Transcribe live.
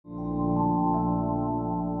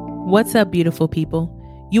What's up, beautiful people?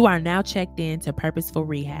 You are now checked in to Purposeful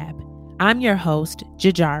Rehab. I'm your host,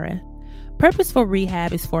 Jajara. Purposeful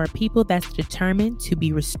Rehab is for people that's determined to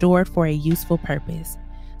be restored for a useful purpose.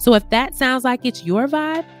 So if that sounds like it's your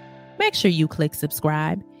vibe, make sure you click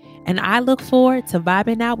subscribe. And I look forward to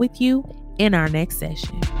vibing out with you in our next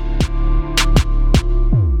session.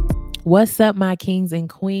 What's up, my kings and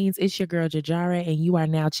queens? It's your girl Jajara, and you are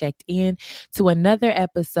now checked in to another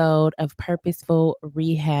episode of Purposeful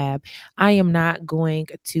Rehab. I am not going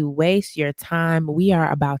to waste your time. We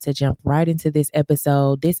are about to jump right into this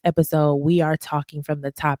episode. This episode, we are talking from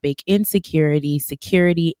the topic insecurity,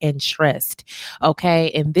 security, and trust. Okay,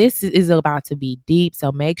 and this is about to be deep,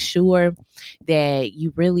 so make sure that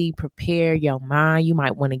you really prepare your mind. You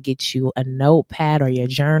might want to get you a notepad or your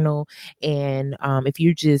journal, and if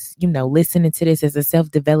you're just listening to this as a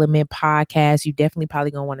self-development podcast, you definitely probably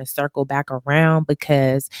gonna want to circle back around,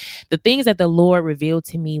 because the things that the Lord revealed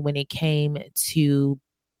to me when it came to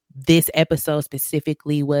this episode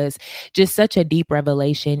specifically was just such a deep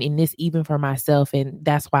revelation in this, even for myself. And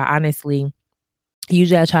that's why, honestly,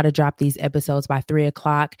 usually I try to drop these episodes by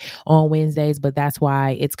 3:00 on Wednesdays, but that's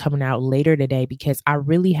why it's coming out later today, because I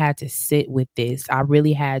really had to sit with this. I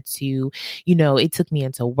really had to, it took me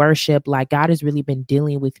into worship. Like, God has really been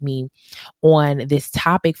dealing with me on this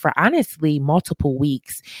topic for honestly multiple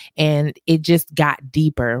weeks, and it just got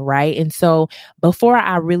deeper, right? And so before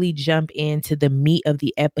I really jump into the meat of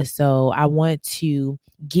the episode, I want to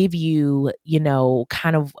give you,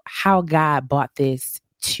 kind of how God brought this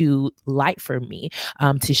to light for me,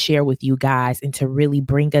 to share with you guys, and to really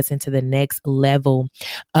bring us into the next level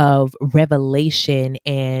of revelation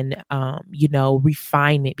and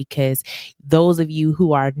refinement. Because those of you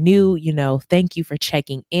who are new, thank you for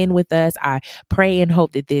checking in with us. I pray and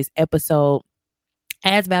hope that this episode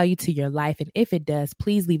adds value to your life. And if it does,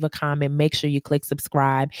 please leave a comment. Make sure you click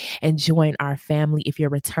subscribe and join our family. If you're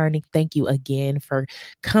returning, thank you again for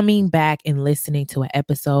coming back and listening to an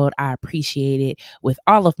episode. I appreciate it with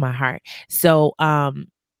all of my heart. So,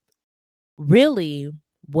 really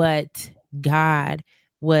what God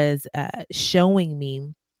was showing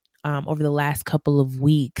me over the last couple of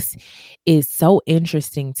weeks is so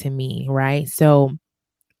interesting to me, right? So,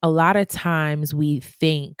 a lot of times we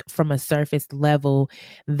think from a surface level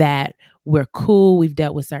that we're cool, we've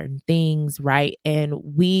dealt with certain things, right? And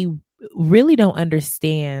we really don't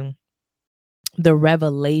understand the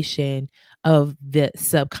revelation of the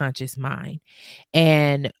subconscious mind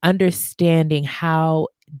and understanding how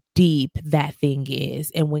deep that thing is.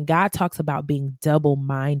 And when God talks about being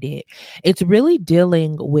double-minded, it's really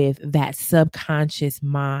dealing with that subconscious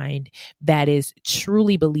mind that is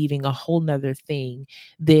truly believing a whole nother thing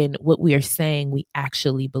than what we are saying we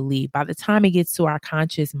actually believe. By the time it gets to our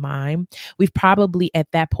conscious mind, we've probably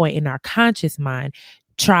at that point in our conscious mind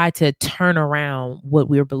try to turn around what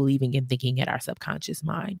we're believing and thinking at our subconscious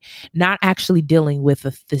mind, not actually dealing with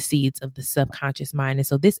the seeds of the subconscious mind. And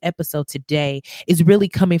so this episode today is really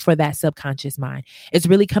coming for that subconscious mind. It's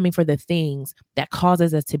really coming for the things that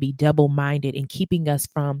causes us to be double-minded and keeping us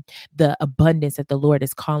from the abundance that the Lord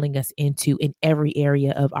is calling us into in every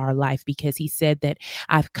area of our life, because he said that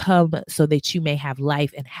I've come so that you may have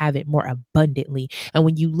life and have it more abundantly. And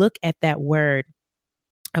when you look at that word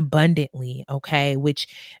abundantly, okay, which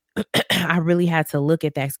I really had to look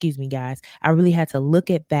at that. Excuse me, guys. I really had to look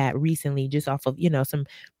at that recently, just off of, some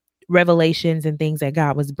revelations and things that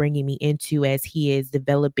God was bringing me into as he is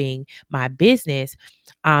developing my business.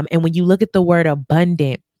 And when you look at the word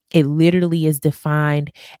abundant, it literally is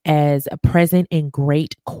defined as a present in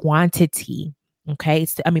great quantity. Okay.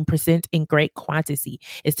 Present in great quantity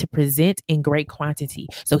is to present in great quantity.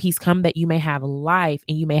 So he's come that you may have life,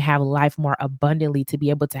 and you may have life more abundantly, to be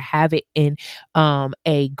able to have it in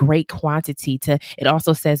a great quantity. It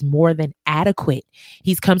also says more than adequate.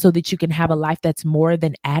 He's come so that you can have a life that's more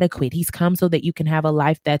than adequate. He's come so that you can have a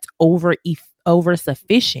life that's over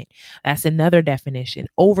sufficient. That's another definition.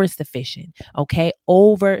 Over sufficient. Okay.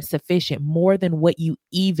 Over sufficient, more than what you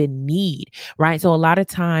even need. Right. So a lot of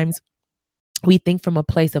times we think from a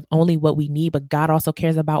place of only what we need, but God also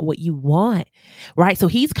cares about what you want, right? So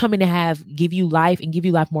he's coming to give you life and give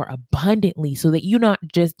you life more abundantly, so that you're not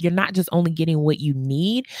just only getting what you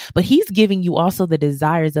need, but he's giving you also the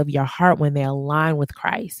desires of your heart when they align with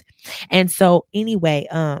Christ. And so anyway,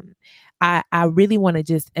 I really want to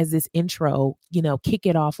just, as this intro, kick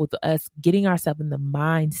it off with us getting ourselves in the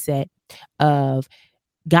mindset of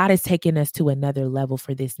God has taken us to another level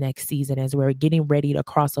for this next season as we're getting ready to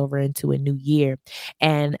cross over into a new year.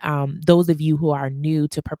 And those of you who are new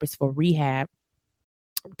to Purposeful Rehab,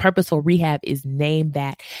 Purposeful rehab is named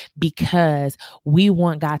that because we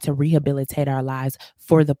want God to rehabilitate our lives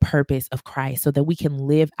for the purpose of Christ so that we can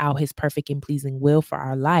live out his perfect and pleasing will for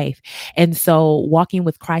our life. And so walking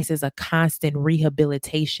with Christ is a constant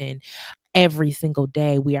rehabilitation. Every single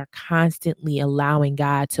day, we are constantly allowing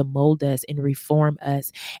God to mold us and reform us.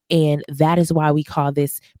 And that is why we call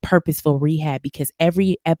this purposeful rehab, because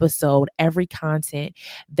every episode, every content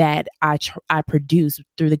that I produce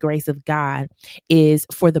through the grace of God is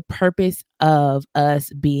for the purpose of us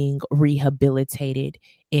being rehabilitated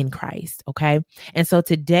in Christ. Okay. And so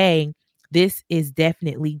today, this is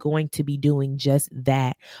definitely going to be doing just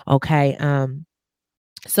that. Okay.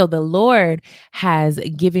 So the Lord has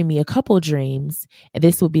given me a couple dreams.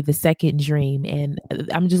 This will be the second dream, and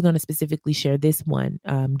I'm just going to specifically share this one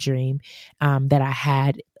dream that I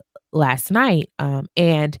had last night.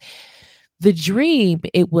 And the dream,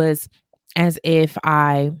 it was as if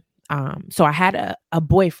so I had a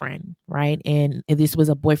boyfriend, right? And this was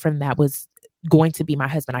a boyfriend that was going to be my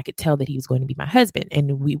husband. I could tell that he was going to be my husband,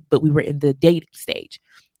 but we were in the dating stage.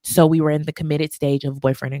 So we were in the committed stage of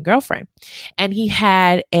boyfriend and girlfriend. And he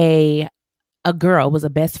had a girl, was a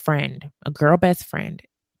best friend, a girl best friend.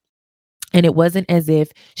 And it wasn't as if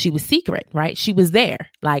she was secret, right? She was there.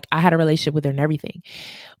 Like I had a relationship with her and everything.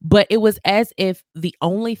 But it was as if the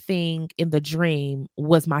only thing in the dream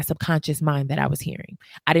was my subconscious mind that I was hearing.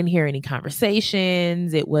 I didn't hear any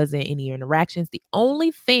conversations. It wasn't any interactions. The only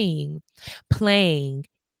thing playing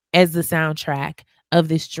as the soundtrack of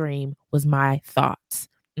this dream was my thoughts.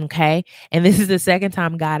 Okay. And this is the second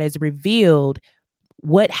time God has revealed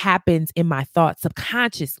what happens in my thoughts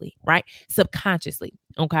subconsciously, right? Subconsciously.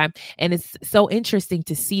 Okay. And it's so interesting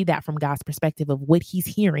to see that from God's perspective of what he's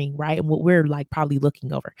hearing, right? And what we're like probably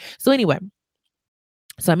looking over. So anyway,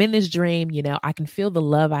 so I'm in this dream, I can feel the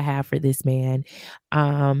love I have for this man.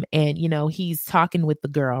 And he's talking with the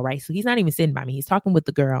girl, right? So he's not even sitting by me. He's talking with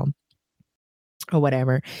the girl or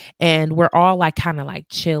whatever. And we're all like kind of like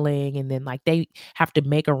chilling. And then like they have to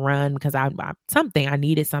make a run because I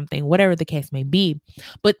needed something, whatever the case may be.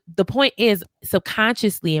 But the point is,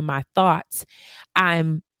 subconsciously in my thoughts,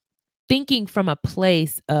 I'm thinking from a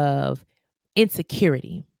place of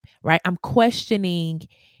insecurity, right? I'm questioning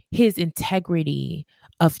his integrity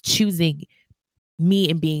of choosing me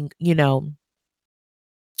and being,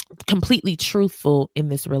 completely truthful in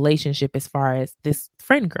this relationship as far as this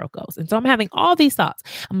friend girl goes. And so I'm having all these thoughts.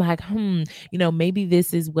 I'm like, maybe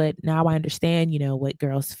this is what, now I understand, what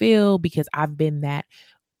girls feel, because I've been that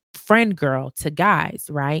friend girl to guys,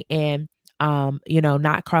 right? And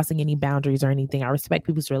not crossing any boundaries or anything. I respect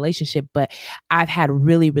people's relationship, but I've had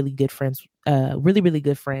really, really good friends, really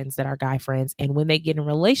good friends that are guy friends. And when they get in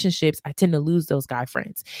relationships, I tend to lose those guy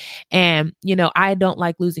friends. And, I don't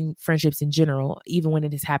like losing friendships in general, even when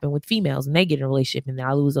it has happened with females and they get in a relationship and then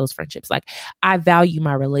I lose those friendships. Like I value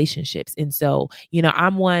my relationships. And so,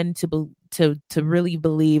 I'm one to really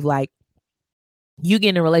believe like you get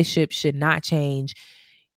in a relationship should not change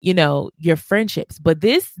your friendships. But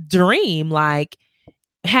this dream, like,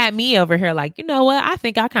 had me over here like, you know what? I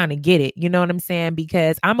think I kind of get it. You know what I'm saying?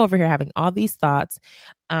 Because I'm over here having all these thoughts.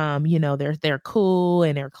 They're cool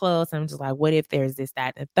and they're close. And I'm just like, what if there's this,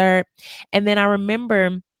 that, and the third? And then I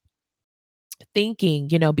remember thinking,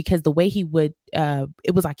 because the way he would,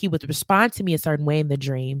 it was like he would respond to me a certain way in the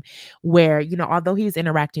dream where, although he was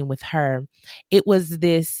interacting with her, it was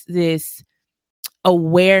this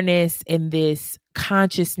awareness and this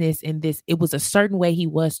consciousness and this, it was a certain way he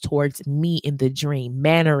was towards me in the dream,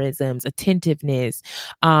 mannerisms, attentiveness,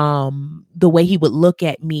 the way he would look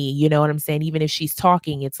at me, you know what I'm saying? Even if she's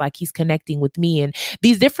talking, it's like he's connecting with me and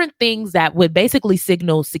these different things that would basically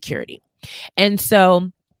signal security. And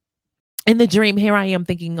so in the dream, here I am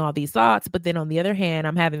thinking all these thoughts, but then on the other hand,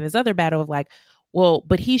 I'm having this other battle of like, well,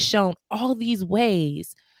 but he's shown all these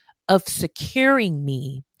ways of securing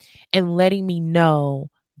me and letting me know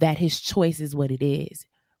that his choice is what it is,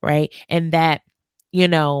 right? And that,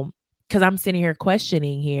 because I'm sitting here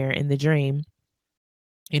questioning here in the dream,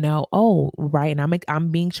 oh, right. And I'm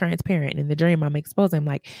being transparent in the dream. I'm exposing, I'm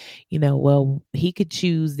like, well, he could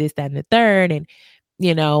choose this, that, and the third. And,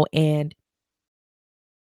 and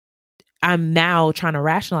I'm now trying to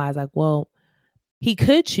rationalize like, well, he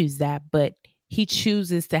could choose that, but he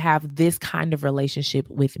chooses to have this kind of relationship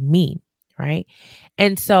with me. Right.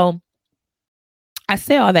 And so I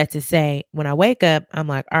say all that to say, when I wake up, I'm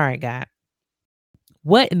like, all right, God,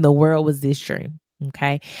 what in the world was this dream?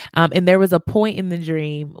 Okay. And there was a point in the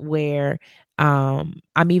dream where I'm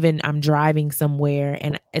driving somewhere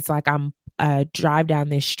and it's like I'm drive down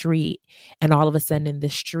this street and all of a sudden in the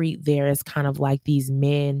street there is kind of like these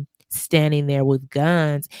men standing there with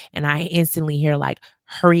guns and I instantly hear like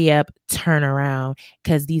hurry up, turn around.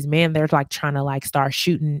 Cause these men, they're like trying to like start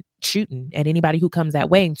shooting at anybody who comes that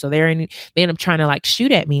way. And so they end up trying to like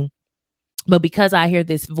shoot at me. But because I hear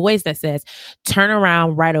this voice that says, turn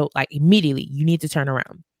around like immediately, you need to turn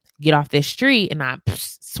around, get off this street. And I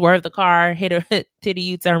swerve the car, hit to the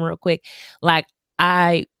U-turn real quick. Like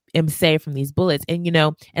I am saved from these bullets. And,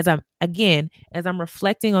 as I'm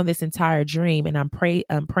reflecting on this entire dream and I'm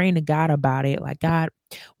praying to God about it, like, God,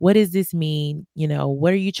 what does this mean?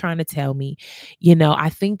 What are you trying to tell me? I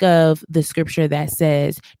think of the scripture that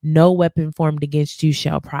says, no weapon formed against you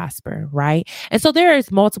shall prosper. Right. And so there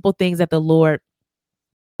is multiple things that the Lord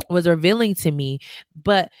was revealing to me,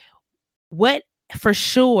 but what for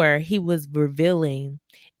sure he was revealing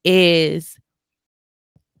is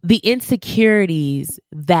the insecurities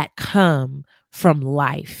that come from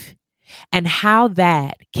life and how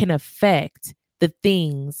that can affect the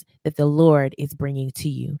things that the Lord is bringing to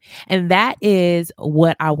you. And that is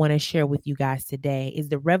what I want to share with you guys today, is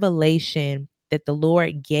the revelation that the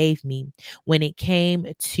Lord gave me when it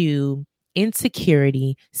came to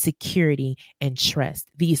insecurity, security, and trust.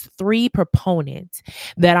 These three proponents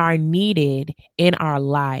that are needed in our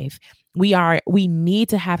life. We need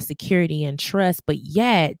to have security and trust, but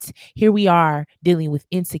yet here we are dealing with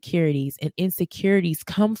insecurities, and insecurities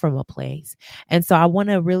come from a place. And so I want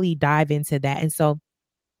to really dive into that. And so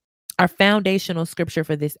our foundational scripture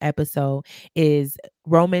for this episode is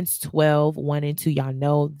Romans 12, 1 and 2. Y'all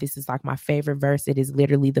know this is like my favorite verse. It is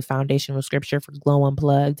literally the foundational scripture for Glow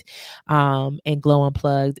Unplugged. And Glow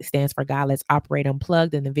Unplugged stands for God Let's Operate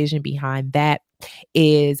Unplugged. And the vision behind that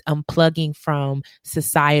is unplugging from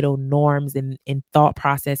societal norms and thought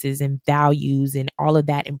processes and values and all of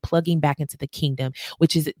that, and plugging back into the kingdom,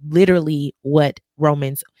 which is literally what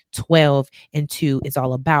Romans 12 and 2 is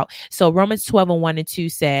all about. So Romans 12 and 1 and 2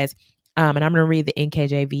 says, and I'm going to read the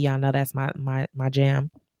NKJV. Y'all know that's my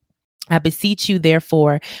jam. I beseech you,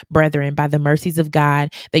 therefore, brethren, by the mercies of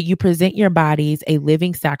God, that you present your bodies a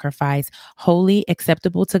living sacrifice, holy,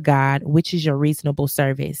 acceptable to God, which is your reasonable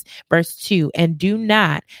service. Verse 2, and do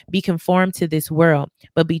not be conformed to this world,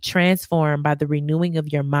 but be transformed by the renewing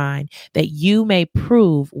of your mind, that you may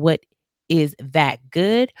prove what is that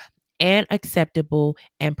good and acceptable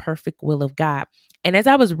and perfect will of God. And as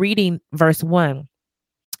I was reading verse 1,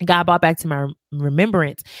 God brought back to my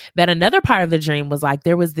remembrance that another part of the dream was like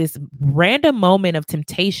there was this random moment of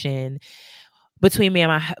temptation between me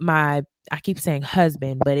and my I keep saying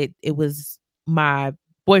husband, but it was my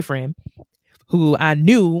boyfriend, who I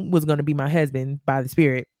knew was going to be my husband by the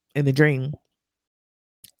Spirit in the dream,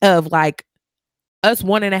 of like us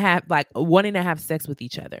wanting to have sex with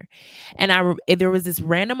each other. And there was this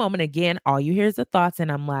random moment, again, all you hear is the thoughts.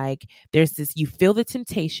 And I'm like, you feel the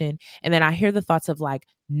temptation. And then I hear the thoughts of like,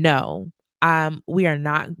 no, we're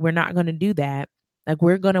not going to do that. Like,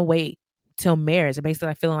 we're going to wait till marriage. And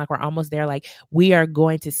basically, feeling like we're almost there. Like, we are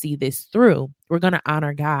going to see this through. We're going to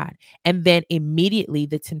honor God. And then immediately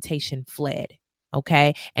the temptation fled.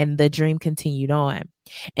 Okay. And the dream continued on.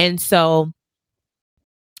 And so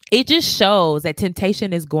it just shows that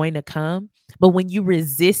temptation is going to come, but when you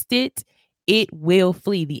resist it, it will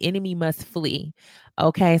flee. The enemy must flee.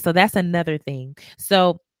 Okay. So that's another thing.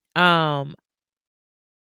 So,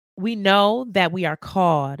 we know that we are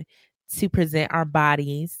called to present our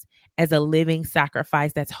bodies as a living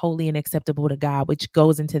sacrifice that's holy and acceptable to God, which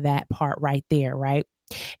goes into that part right there, right?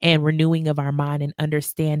 And renewing of our mind and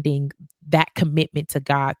understanding that commitment to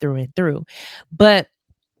God through and through. But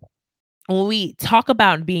when we talk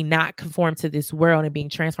about being not conformed to this world and being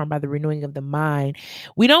transformed by the renewing of the mind,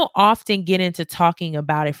 we don't often get into talking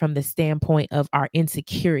about it from the standpoint of our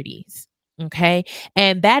insecurities. Okay.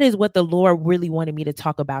 And that is what the Lord really wanted me to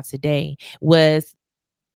talk about today, was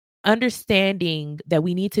understanding that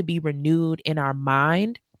we need to be renewed in our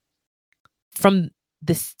mind from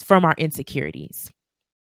our insecurities.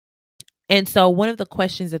 And so one of the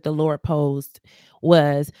questions that the Lord posed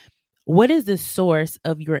was, what is the source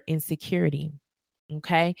of your insecurity?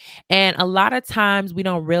 Okay. And a lot of times we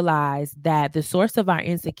don't realize that the source of our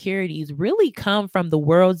insecurities really come from the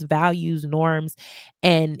world's values, norms,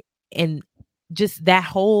 and just that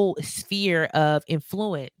whole sphere of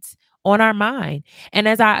influence on our mind. And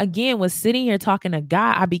as I, again, was sitting here talking to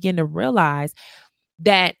God, I began to realize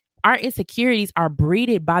that our insecurities are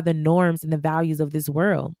breeded by the norms and the values of this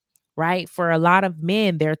world, right? For a lot of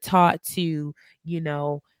men, they're taught to,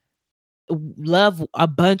 love a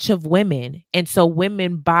bunch of women. And so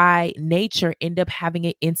women by nature end up having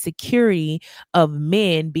an insecurity of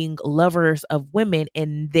men being lovers of women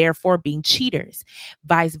and therefore being cheaters.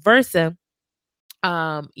 Vice versa,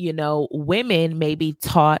 women may be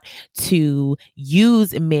taught to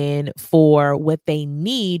use men for what they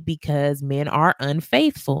need because men are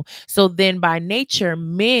unfaithful. So then by nature,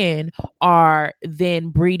 men are then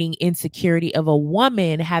breeding insecurity of a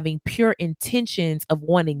woman having pure intentions of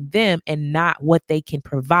wanting them and not what they can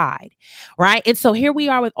provide. Right. And so here we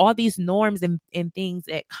are with all these norms and things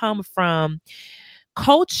that come from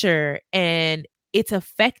culture, and it's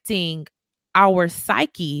affecting our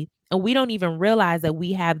psyche, and we don't even realize that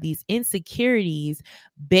we have these insecurities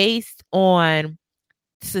based on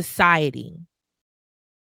society.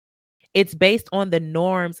 It's based on the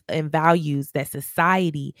norms and values that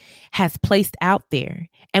society has placed out there.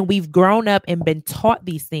 And we've grown up and been taught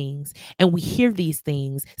these things, and we hear these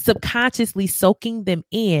things, subconsciously soaking them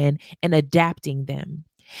in and adapting them.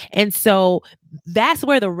 And so that's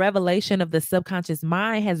where the revelation of the subconscious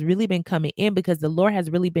mind has really been coming in, because the Lord has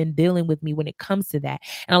really been dealing with me when it comes to that.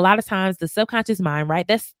 And a lot of times the subconscious mind, right?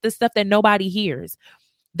 That's the stuff that nobody hears.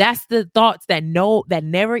 That's the thoughts that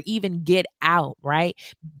never even get out, right?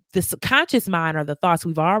 The subconscious mind are the thoughts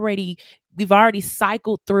we've already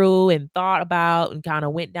cycled through and thought about and kind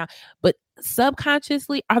of went down. But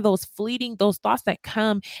subconsciously are those thoughts that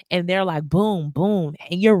come and they're like boom, boom.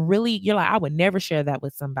 And you're like, I would never share that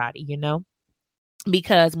with somebody,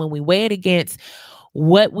 because when we weigh it against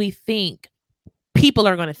what we think people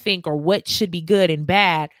are going to think or what should be good and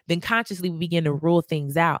bad, then consciously we begin to rule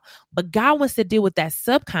things out. But God wants to deal with that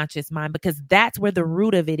subconscious mind, because that's where the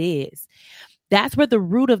root of it is. That's where the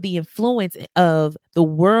root of the influence of the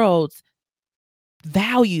world's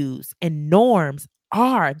values and norms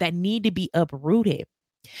are that need to be uprooted.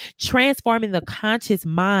 Transforming the conscious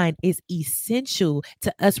mind is essential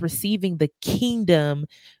to us receiving the kingdom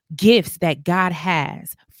gifts that God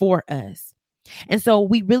has for us. And so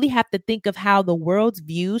we really have to think of how the world's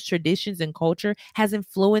views, traditions, and culture has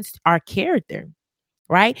influenced our character,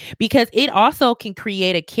 right? Because it also can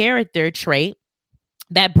create a character trait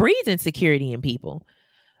that breeds insecurity in people.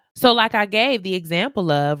 So like I gave the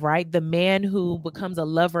example of, right, the man who becomes a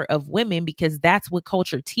lover of women because that's what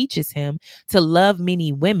culture teaches him, to love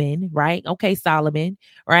many women, right? Okay, Solomon,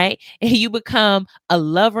 right? And you become a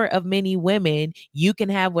lover of many women, you can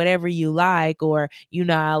have whatever you like, or,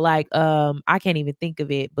 I can't even think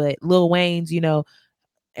of it, but Lil Wayne's,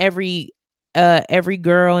 every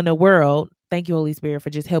girl in the world. Thank you, Holy Spirit, for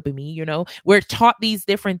just helping me. We're taught these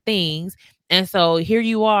different things. And so here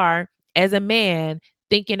you are as a man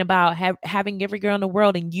thinking about having every girl in the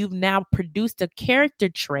world, and you've now produced a character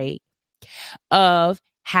trait of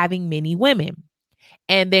having many women.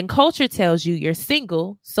 And then culture tells you you're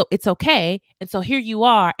single, so it's okay. And so here you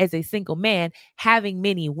are as a single man having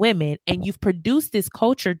many women, and you've produced this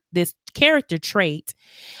character trait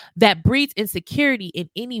that breeds insecurity in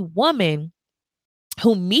any woman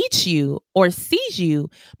who meets you or sees you,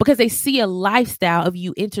 because they see a lifestyle of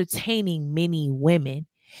you entertaining many women.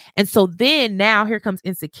 And so then now here comes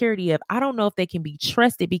insecurity of, I don't know if they can be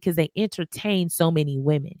trusted because they entertain so many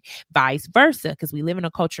women. Vice versa, because we live in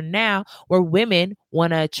a culture now where women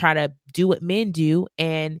want to try to do what men do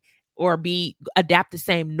or adapt the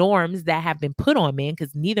same norms that have been put on men,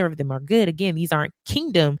 because neither of them are good. Again, these aren't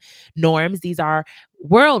kingdom norms. These are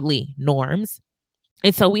worldly norms.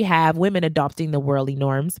 And so we have women adopting the worldly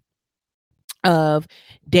norms of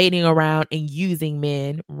dating around and using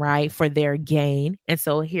men, right, for their gain. And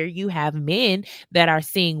so here you have men that are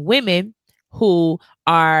seeing women who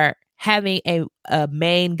are having a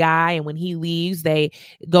main guy, and when he leaves, they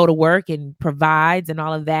go to work and provides and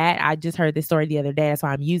all of that. I just heard this story the other day. That's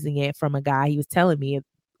why I'm using it, from a guy. He was telling me,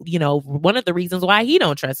 one of the reasons why he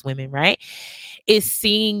don't trust women, right, is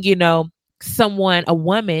seeing, a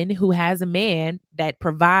woman who has a man that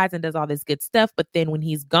provides and does all this good stuff, but then when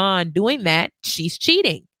he's gone doing that, she's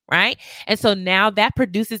cheating, right? And so now that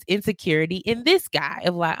produces insecurity in this guy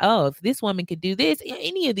of like, oh, if this woman could do this,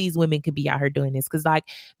 any of these women could be out here doing this, because like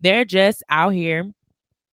they're just out here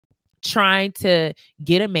trying to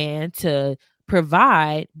get a man to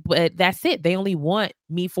provide, but that's it. They only want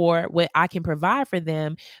me for what I can provide for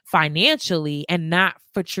them financially, and not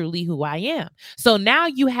for truly who I am. So now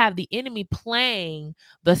you have the enemy playing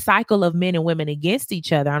the cycle of men and women against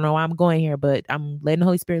each other. I know I'm going here, but I'm letting the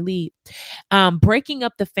Holy Spirit lead. Breaking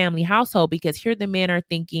up the family household, because here the men are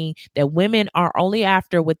thinking that women are only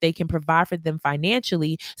after what they can provide for them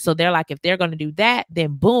financially. So they're like, if they're going to do that,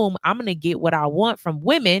 then boom, I'm going to get what I want from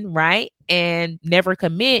women, right? And never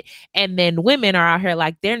commit. And then women are out here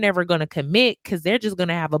like, they're never going to commit because they're just going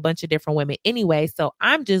to have a bunch of different women anyway. So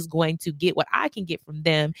I'm just going to get what I can get from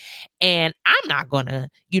them. And I'm not going to,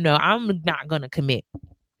 I'm not going to commit.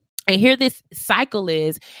 And here this cycle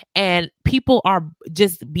is, and people are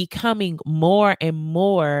just becoming more and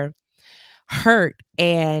more hurt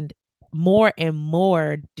and more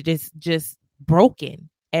just broken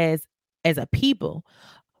as a people,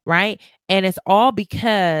 right? And it's all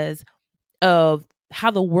because of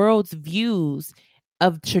how the world's views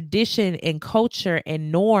of tradition and culture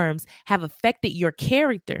and norms have affected your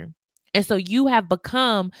character. And so you have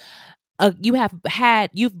become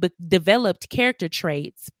developed character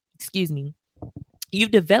traits, excuse me.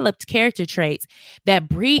 You've developed character traits that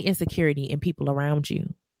breed insecurity in people around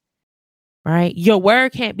you, right? Your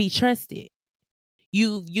word can't be trusted.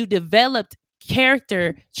 You developed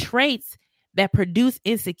character traits that produce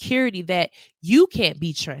insecurity, that you can't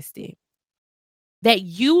be trusted, that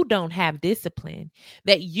you don't have discipline,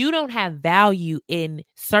 that you don't have value in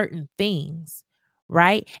certain things,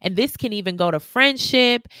 right? And this can even go to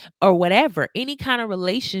friendship or whatever, any kind of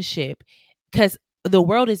relationship, because the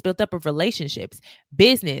world is built up of relationships,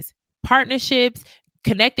 business, partnerships,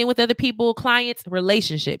 connecting with other people, clients,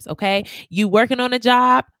 relationships, okay? You working on a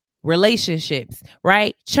job, relationships,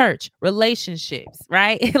 right? Church, relationships,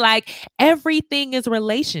 right? Like everything is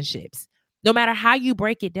relationships. No matter how you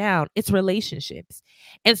break it down, it's relationships.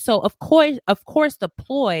 And so of course the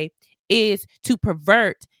ploy is to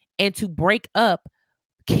pervert and to break up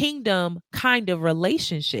kingdom kind of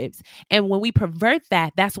relationships. And when we pervert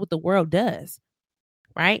that, that's what the world does,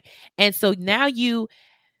 right? And so now you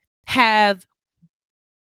have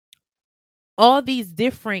all these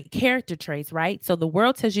different character traits, right? So the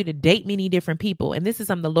world tells you to date many different people. And this is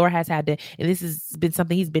something the Lord has had to, and this has been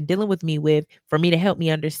something he's been dealing with me with for me to help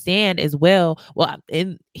me understand as well. Well,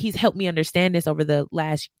 and he's helped me understand this over the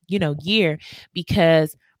last, year,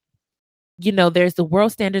 because, there's the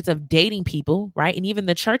world standards of dating people, right? And even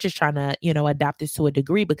the church is trying to, adopt this to a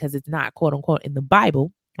degree because it's not quote unquote in the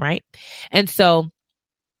Bible, right? And so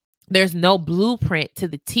there's no blueprint to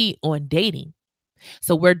the T on dating.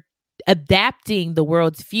 So we're adapting the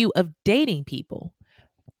world's view of dating people.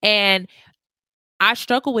 And I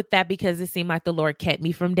struggle with that because it seemed like the Lord kept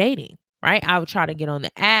me from dating, right? I would try to get on the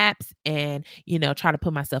apps and, try to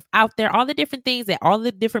put myself out there, all the different things that all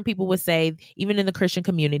the different people would say, even in the Christian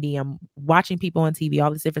community. I'm watching people on TV,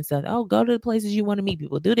 all this different stuff. Oh, go to the places you want to meet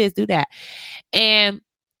people, do this, do that. And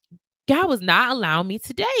God was not allowing me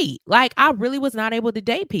to date. Like I really was not able to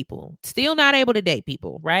date people, still not able to date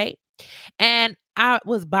people, right? And I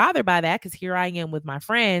was bothered by that because here I am with my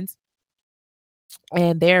friends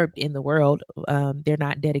and they're in the world. They're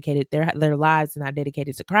not dedicated. Their lives are not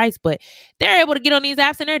dedicated to Christ, but they're able to get on these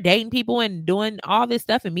apps and they're dating people and doing all this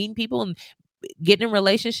stuff and meeting people and getting in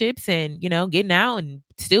relationships and, getting out and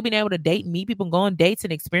still being able to date and meet people and go on dates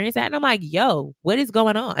and experience that. And I'm like, yo, what is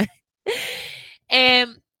going on?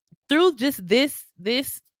 And through just this,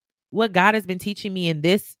 what God has been teaching me in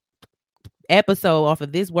this episode off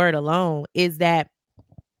of this word alone is that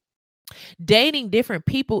dating different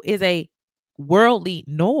people is a worldly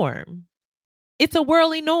norm. It's a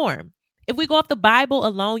worldly norm. If we go off the Bible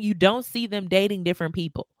alone, you don't see them dating different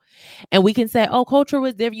people. And we can say, oh, culture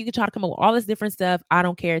was different. You can try to come up with all this different stuff. I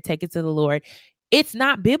don't care. Take it to the Lord. It's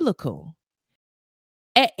not biblical.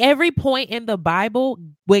 At every point in the Bible,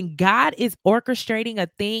 when God is orchestrating a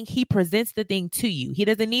thing, he presents the thing to you. He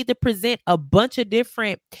doesn't need to present a bunch of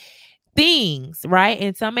different things, right?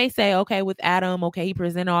 And some may say, okay, with Adam, okay, he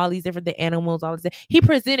presented all these different animals, all this. He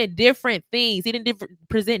presented different things. He didn't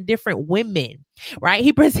present different women, right?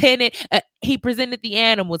 He presented the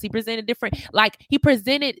animals. He presented different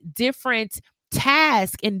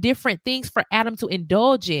tasks and different things for Adam to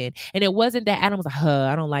indulge in. And it wasn't that Adam was like,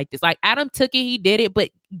 I don't like this. Like Adam took it, he did it, but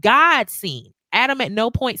God seen. Adam at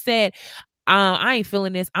no point said, I ain't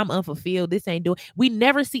feeling this. I'm unfulfilled. This ain't doing. We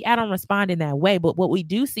never see Adam respond in that way. But what we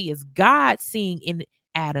do see is God seeing in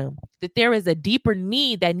Adam that there is a deeper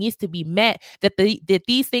need that needs to be met, that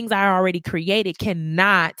these things I already created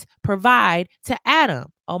cannot provide to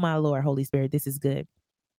Adam. Oh, my Lord, Holy Spirit, this is good.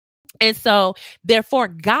 And so, therefore,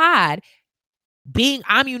 God, being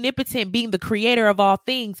omnipotent, being the creator of all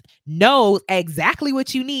things, knows exactly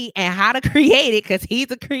what you need and how to create it because he's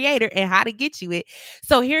a creator and how to get you it.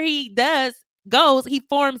 So here he he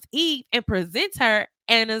forms Eve and presents her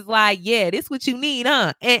and is like, yeah, this what you need,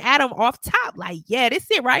 huh? And Adam off top, like, yeah, this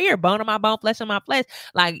it right here, bone of my bone, flesh of my flesh.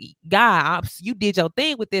 Like, God, you did your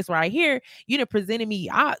thing with this right here. You done presented me,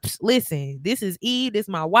 listen, this is Eve, this is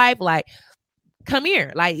my wife, like, come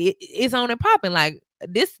here. Like, it's on and popping, like,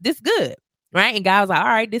 this good. Right. And God was like, all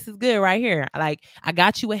right, this is good right here. Like, I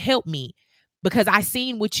got you a help me because I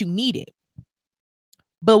seen what you needed.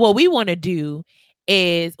 But what we want to do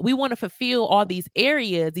is we want to fulfill all these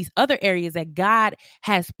areas, these other areas that God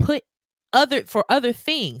has put other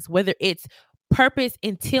things, whether it's purpose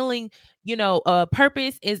in tilling,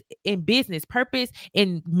 purpose is in business, purpose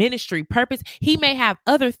in ministry, purpose. He may have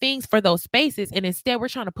other things for those spaces, and instead we're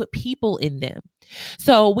trying to put people in them.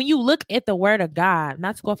 So when you look at the word of God,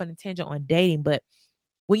 not to go off on a tangent on dating, but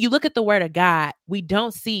when you look at the word of God, we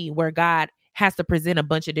don't see where God has to present a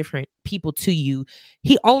bunch of different people to you.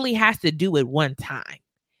 He only has to do it one time,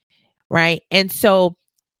 right? And so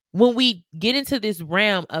when we get into this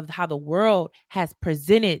realm of how the world has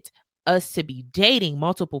presented us to be dating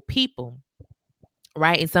multiple people,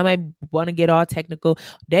 right? And somebody want to get all technical.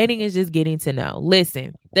 Dating is just getting to know.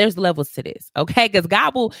 Listen, there's levels to this, okay? Because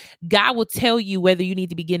God will tell you whether you need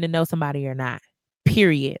to be getting to know somebody or not.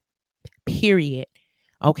 Period.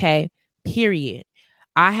 Okay. Period.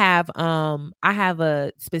 I have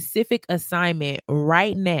a specific assignment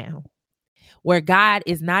right now where God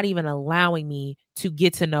is not even allowing me to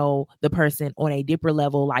get to know the person on a deeper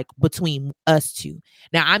level, like between us two.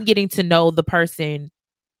 Now I'm getting to know the person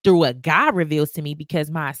through what God reveals to me,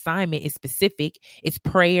 because my assignment is specific. It's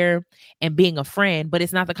prayer and being a friend, but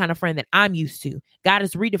it's not the kind of friend that I'm used to. God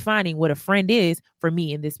is redefining what a friend is for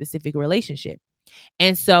me in this specific relationship.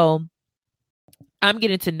 And so I'm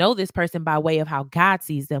getting to know this person by way of how God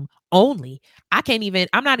sees them only.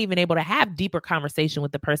 I'm not even able to have deeper conversation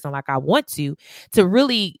with the person like I want to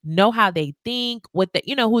really know how they think,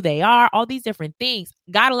 who they are, all these different things.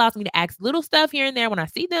 God allows me to ask little stuff here and there when I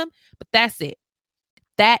see them, but that's it.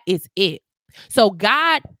 That is it. So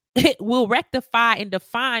God will rectify and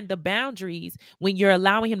define the boundaries when you're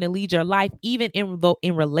allowing him to lead your life, even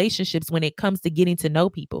in relationships, when it comes to getting to know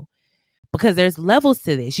people. Because there's levels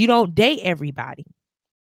to this. You don't date everybody.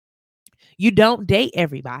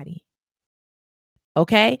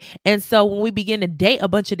 Okay. And so when we begin to date a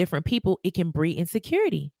bunch of different people, it can breed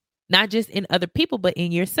insecurity, not just in other people, but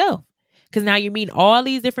in yourself. Because now you meet all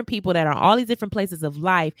these different people that are all these different places of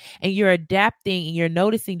life, and you're adapting and you're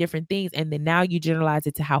noticing different things. And then now you generalize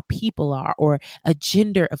it to how people are, or a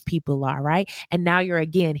gender of people are, right? And now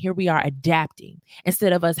here we are adapting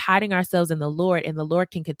instead of us hiding ourselves in the Lord, and the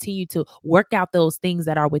Lord can continue to work out those things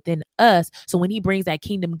that are within us. So when he brings that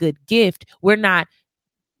kingdom good gift, we're not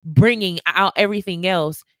bringing out everything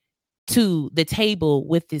else to the table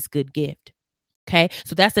with this good gift. Okay.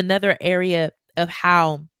 So that's another area of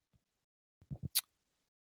how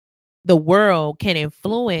the world can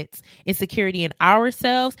influence insecurity in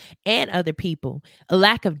ourselves and other people. A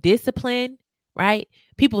lack of discipline, right?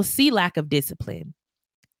 People see lack of discipline.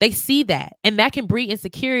 They see that, and that can breed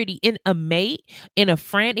insecurity in a mate, in a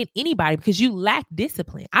friend, in anybody, because you lack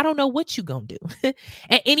discipline. I don't know what you're going to do.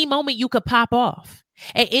 At any moment, you could pop off.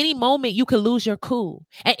 At any moment, you could lose your cool.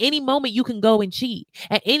 At any moment, you can go and cheat.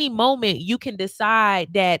 At any moment, you can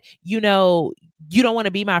decide that, you don't want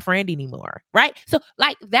to be my friend anymore, right? So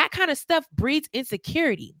like that kind of stuff breeds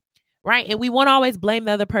insecurity, right? And we want to always blame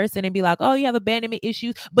the other person and be like, oh, you have abandonment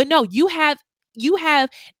issues. But no, you have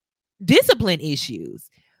discipline issues.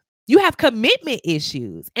 You have commitment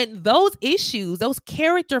issues, and those issues, those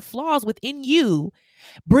character flaws within you,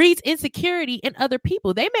 breeds insecurity in other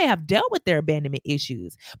people. They may have dealt with their abandonment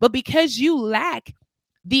issues, but because you lack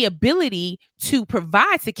the ability to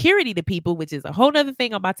provide security to people, which is a whole other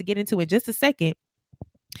thing I'm about to get into in just a second,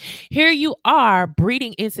 here you are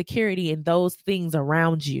breeding insecurity in those things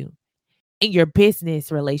around you. In your business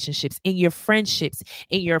relationships, in your friendships,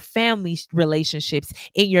 in your family relationships,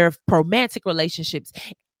 in your romantic relationships,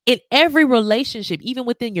 in every relationship, even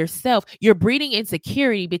within yourself, you're breeding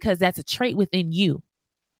insecurity because that's a trait within you.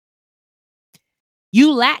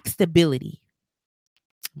 You lack stability.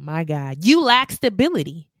 My God, you lack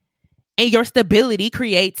stability. And your stability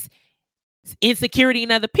creates insecurity in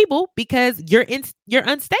other people because you're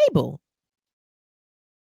unstable.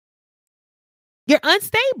 You're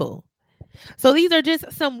unstable. So these are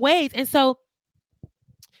just some ways. And so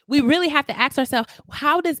we really have to ask ourselves,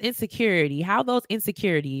 how do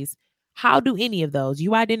any of those,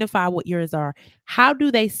 you identify what yours are, how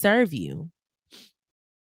do they serve you?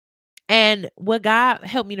 And what God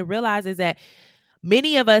helped me to realize is that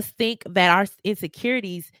many of us think that our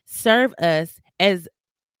insecurities serve us as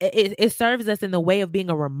it serves us in the way of being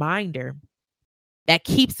a reminder that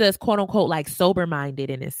keeps us, quote unquote, like sober minded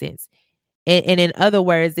in a sense. And in other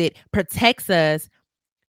words, it protects us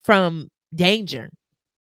from danger.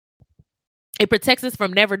 It protects us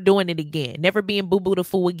from never doing it again, never being boo-boo the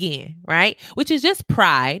fool again, right? Which is just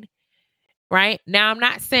pride, right? Now, I'm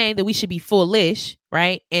not saying that we should be foolish,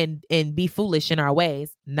 right? And be foolish in our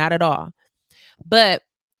ways, not at all. But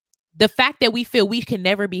the fact that we feel we can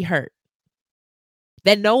never be hurt,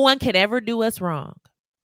 that no one can ever do us wrong,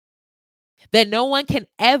 that no one can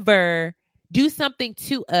ever do something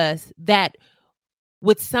to us that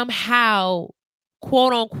would somehow,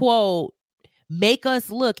 quote unquote, make us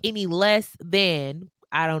look any less than,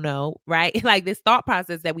 I don't know, right? Like this thought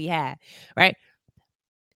process that we have, right?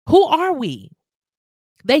 Who are we?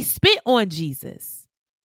 They spit on Jesus.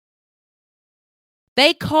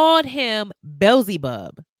 They called him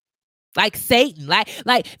Beelzebub, like Satan.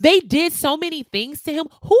 Like they did so many things to him.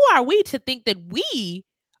 Who are we to think that we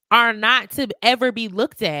are not to ever be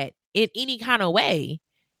looked at in any kind of way?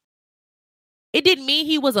 It didn't mean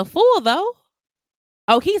he was a fool, though.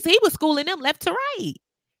 Oh, he was schooling them left to right.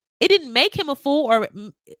 It didn't make him a fool,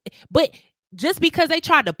 but just because they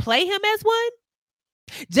tried to play him as one,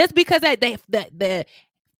 just because the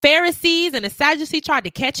Pharisees and the Sadducees tried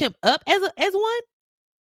to catch him up as one,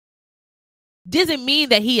 doesn't mean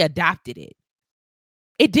that he adopted it.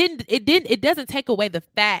 It doesn't take away the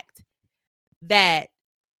fact that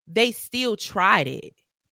they still tried it.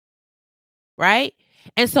 Right?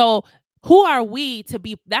 And so who are we to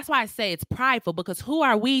be? That's why I say it's prideful, because who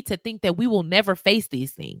are we to think that we will never face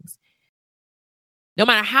these things? No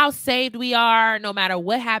matter how saved we are, no matter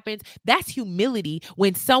what happens, that's humility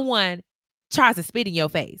when someone tries to spit in your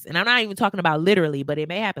face. And I'm not even talking about literally, but it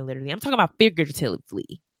may happen literally. I'm talking about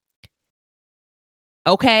figuratively.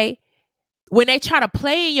 Okay? When they try to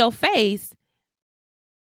play in your face,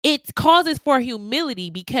 it causes for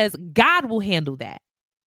humility because God will handle that.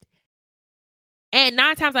 And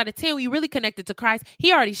 9 times out of 10, when you really connected to Christ,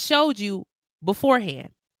 he already showed you beforehand.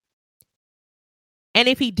 And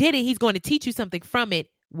if he did it, he's going to teach you something from it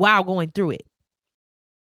while going through it.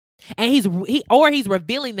 And he's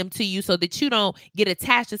revealing them to you so that you don't get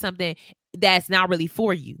attached to something that's not really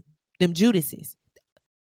for you. Them Judases,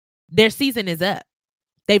 their season is up.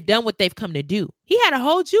 They've done what they've come to do. He had a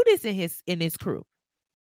whole Judas in his crew.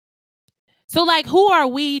 So like, who are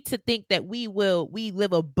we to think that we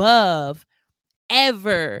live above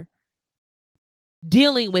ever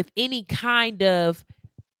dealing with any kind of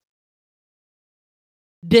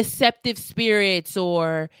deceptive spirits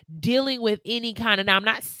or dealing with any kind of, now I'm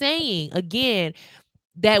not saying again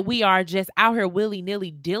that we are just out here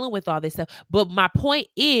willy-nilly dealing with all this stuff, but my point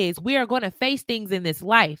is we are going to face things in this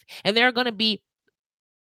life, and there are going to be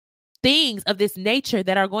things of this nature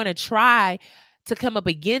that are going to try to come up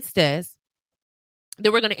against us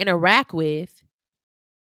that we're going to interact with,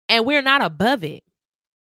 and we're not above it.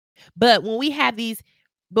 But when we have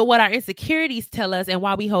but what our insecurities tell us and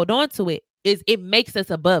why we hold on to it is it makes us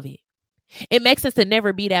above it. It makes us to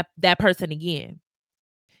never be that person again.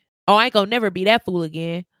 Oh, I ain't gonna never be that fool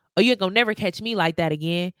again. Or you ain't gonna never catch me like that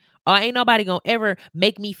again. Or ain't nobody gonna ever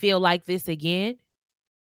make me feel like this again.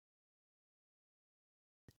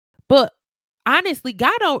 But honestly,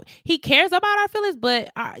 he cares about our feelings,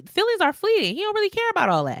 but our feelings are fleeting. He don't really care about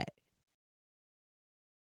all that.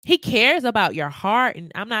 He cares about your heart.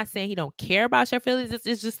 And I'm not saying he don't care about your feelings.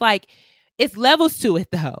 It's just like, it's levels to it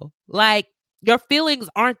though. Like, your feelings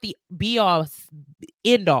aren't the be all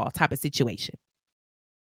end all type of situation,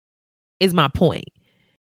 is my point.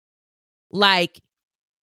 Like,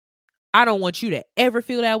 I don't want you to ever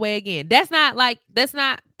feel that way again. That's not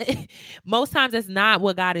most times that's not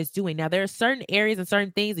what God is doing. Now, there are certain areas and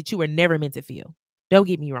certain things that you were never meant to feel. Don't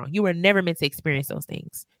get me wrong. You were never meant to experience those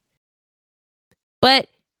things. But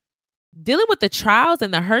dealing with the trials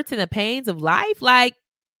and the hurts and the pains of life, like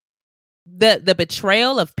the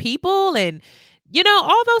betrayal of people and,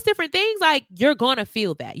 all those different things, like, you're going to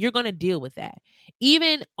feel that. You're going to deal with that.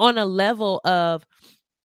 Even on a level of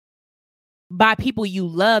by people you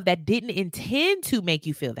love that didn't intend to make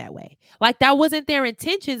you feel that way. Like, that wasn't their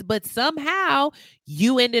intentions, but somehow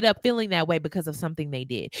you ended up feeling that way because of something they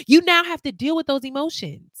did. You now have to deal with those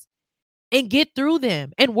emotions and get through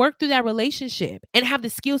them and work through that relationship and have the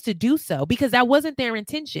skills to do so, because that wasn't their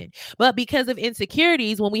intention. But because of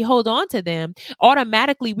insecurities, when we hold on to them,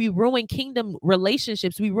 automatically we ruin kingdom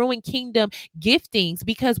relationships. We ruin kingdom giftings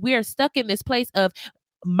because we are stuck in this place of,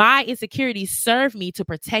 my insecurities serve me to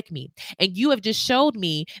protect me. And you have just showed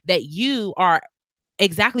me that you are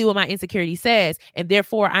exactly what my insecurity says. And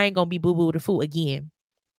therefore I ain't going to be boo-boo the fool again.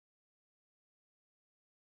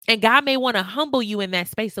 And God may want to humble you in that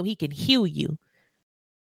space so he can heal you.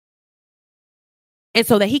 And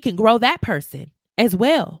so that he can grow that person as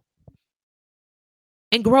well.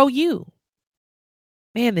 And grow you.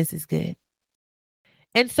 Man, this is good.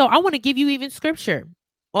 And so I want to give you even scripture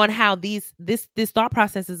on how this thought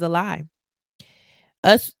process is a lie.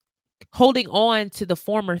 Us holding on to the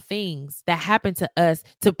former things that happened to us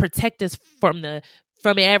to protect us from it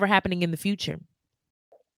ever happening in the future.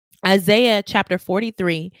 Isaiah chapter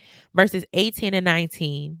 43, verses 18 and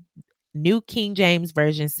 19. New King James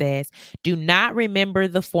Version says, "Do not remember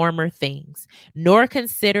the former things, nor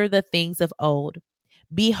consider the things of old.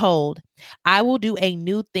 Behold, I will do a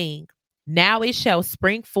new thing. Now it shall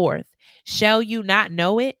spring forth. Shall you not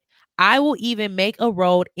know it? I will even make a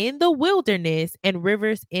road in the wilderness and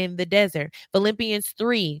rivers in the desert." Philippians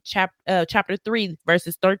 3, chapter 3,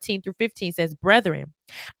 verses 13 through 15 says, "Brethren,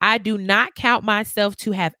 I do not count myself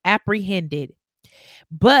to have apprehended,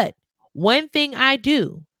 but one thing I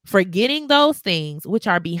do, forgetting those things which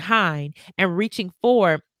are behind and reaching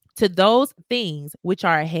forward to those things which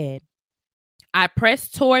are ahead. I press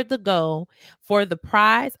toward the goal for the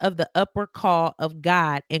prize of the upward call of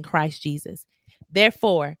God in Christ Jesus.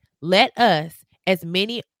 Therefore, let us, as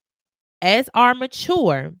many as are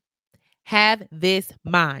mature, have this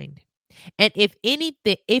mind. And if in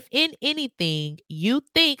anything you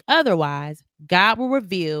think otherwise, God will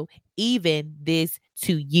reveal even this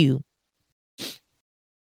to you."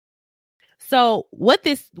 So what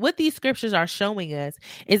these scriptures are showing us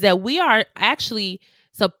is that we are actually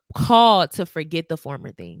called to forget the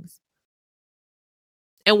former things.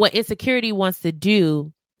 And what insecurity wants to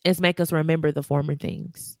do is make us remember the former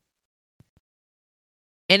things.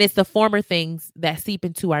 And it's the former things that seep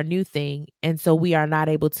into our new thing. And so we are not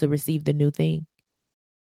able to receive the new thing.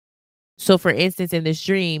 So for instance, in this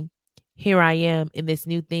dream, here I am in this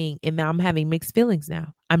new thing, and now I'm having mixed feelings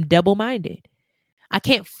now. I'm double-minded. I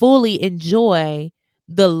can't fully enjoy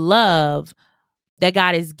the love that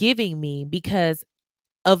God is giving me because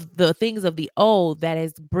of the things of the old that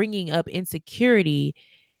is bringing up insecurity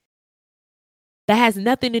that has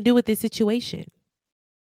nothing to do with this situation.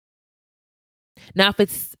 Now, if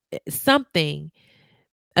it's something,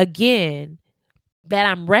 again, that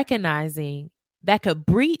I'm recognizing that could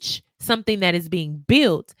breach something that is being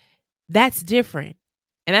built, that's different.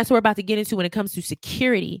 And that's what we're about to get into when it comes to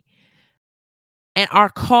security and our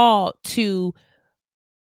call to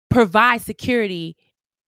provide security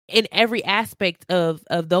in every aspect of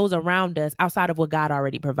those around us outside of what God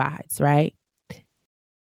already provides, right?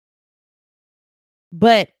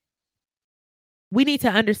 But we need to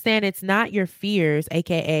understand it's not your fears,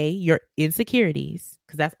 aka your insecurities,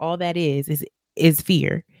 because that's all that is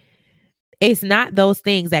fear. It's not those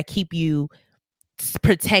things that keep you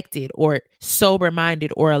protected or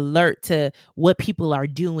sober-minded or alert to what people are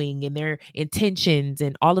doing and their intentions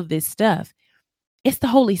and all of this stuff. It's the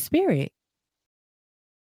Holy Spirit.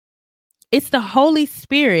 It's the Holy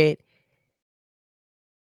Spirit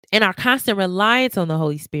and our constant reliance on the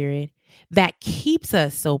Holy Spirit that keeps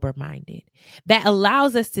us sober-minded, that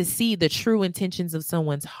allows us to see the true intentions of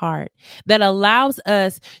someone's heart, that allows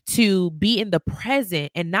us to be in the present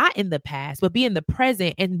and not in the past, but be in the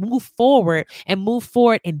present and move forward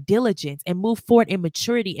in diligence and move forward in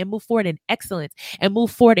maturity and move forward in excellence and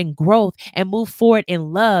move forward in growth and move forward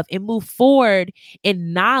in love and move forward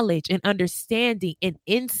in knowledge and understanding and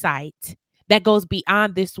insight that goes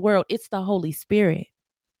beyond this world. It's the Holy Spirit.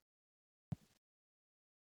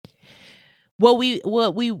 What we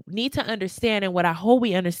need to understand, and what I hope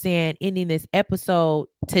we understand ending this episode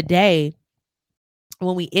today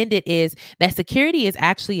when we end it, is that security is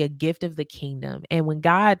actually a gift of the kingdom. And when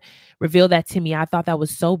God revealed that to me, I thought that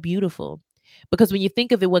was so beautiful. Because when you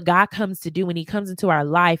think of it, what God comes to do when he comes into our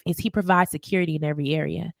life is he provides security in every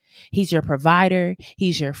area. He's your provider.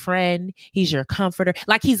 He's your friend. He's your comforter.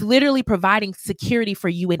 Like, he's literally providing security for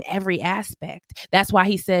you in every aspect. That's why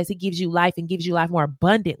he says he gives you life and gives you life more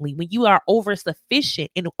abundantly. When you are over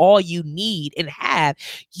sufficient in all you need and have,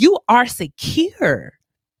 you are secure.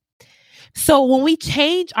 So when we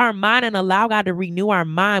change our mind and allow God to renew our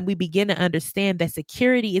mind, we begin to understand that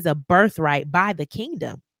security is a birthright by the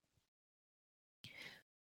kingdom.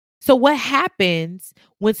 So what happens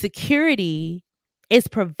when security is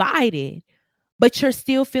provided, but you're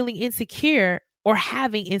still feeling insecure or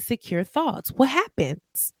having insecure thoughts? What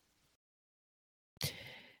happens?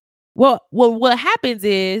 Well, what happens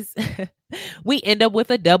is we end up with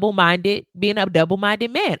being a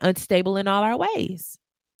double-minded man, unstable in all our ways.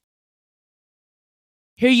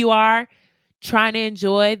 Here you are trying to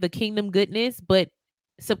enjoy the kingdom goodness, but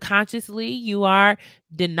subconsciously you are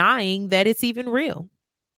denying that it's even real.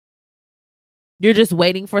 You're just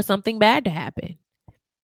waiting for something bad to happen.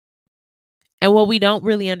 And what we don't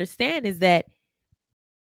really understand is that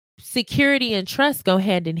security and trust go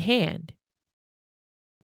hand in hand.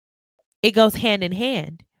 It goes hand in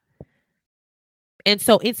hand. And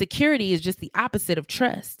so insecurity is just the opposite of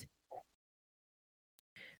trust.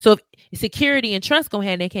 So if security and trust go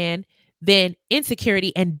hand in hand, then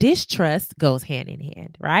insecurity and distrust goes hand in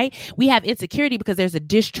hand, right? We have insecurity because there's a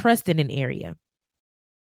distrust in an area.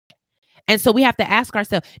 And so we have to ask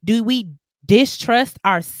ourselves, do we distrust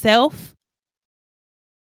ourselves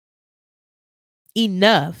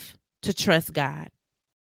enough to trust God?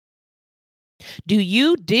 Do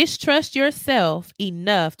you distrust yourself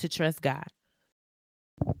enough to trust God?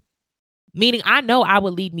 Meaning, I know I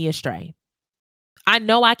would lead me astray. I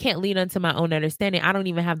know I can't lean unto my own understanding. I don't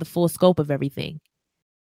even have the full scope of everything.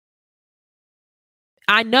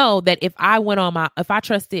 I know that if I went on my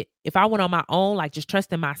own, like just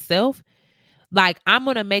trusting myself, like I'm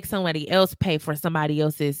gonna make somebody else pay for somebody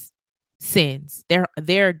else's sins,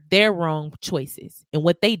 their wrong choices and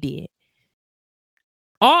what they did.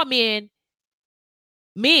 All men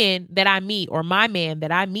that I meet, or my man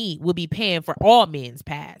that I meet, will be paying for all men's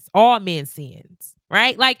past, all men's sins,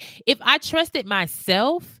 right? Like if I trusted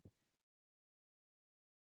myself,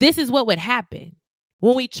 this is what would happen.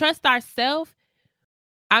 When we trust ourselves,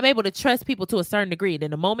 I'm able to trust people to a certain degree.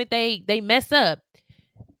 Then the moment they mess up,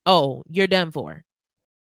 oh, you're done for.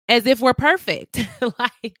 As if we're perfect.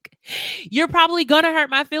 Like, you're probably going to hurt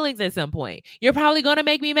my feelings at some point. You're probably going to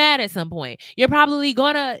make me mad at some point. You're probably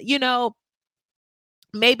going to,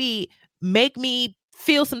 maybe make me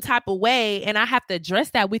feel some type of way. And I have to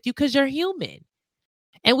address that with you because you're human.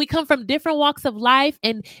 And we come from different walks of life,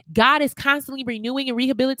 and God is constantly renewing and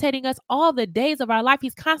rehabilitating us all the days of our life.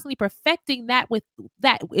 He's constantly perfecting that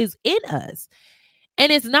is in us.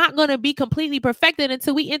 And it's not going to be completely perfected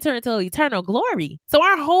until we enter into eternal glory. So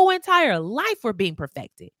our whole entire life, we're being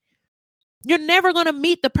perfected. You're never going to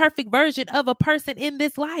meet the perfect version of a person in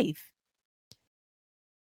this life,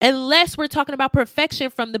 unless we're talking about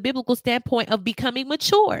perfection from the biblical standpoint of becoming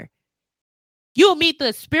mature. You'll meet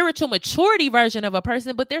the spiritual maturity version of a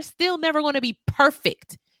person, but they're still never going to be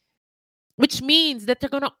perfect, which means that they're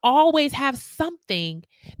going to always have something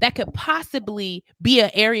that could possibly be an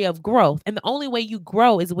area of growth. And the only way you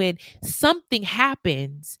grow is when something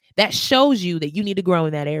happens that shows you that you need to grow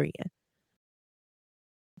in that area.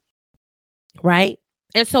 Right?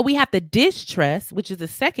 And so we have to distrust, which is the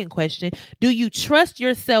second question. Do you trust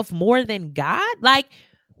yourself more than God? Like,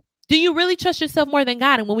 do you really trust yourself more than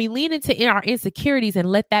God? And when we lean into our insecurities and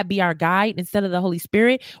let that be our guide instead of the Holy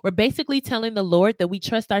Spirit, we're basically telling the Lord that we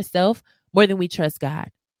trust ourselves more than we trust God.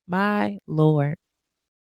 My Lord.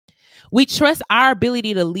 We trust our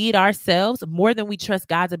ability to lead ourselves more than we trust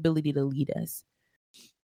God's ability to lead us.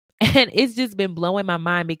 And it's just been blowing my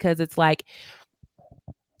mind because it's like,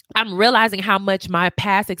 I'm realizing how much my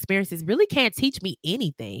past experiences really can't teach me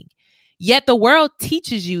anything. Yet the world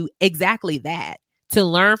teaches you exactly that, to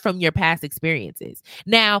learn from your past experiences.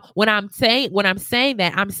 Now, when I'm saying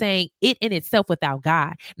that, I'm saying it in itself without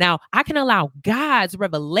God. Now, I can allow God's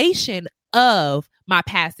revelation of my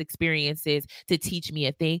past experiences to teach me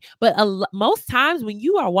a thing. But most times when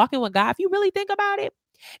you are walking with God, if you really think about it,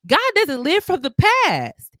 God doesn't live from the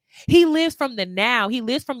past. He lives from the now. He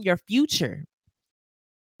lives from your future.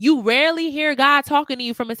 You rarely hear God talking to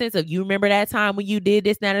you from a sense of, you remember that time when you did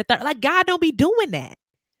this, that, and the third. Like, God don't be doing that.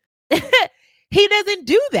 He doesn't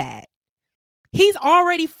do that. He's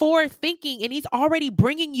already forward thinking, and he's already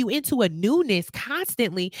bringing you into a newness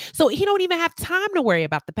constantly. So he don't even have time to worry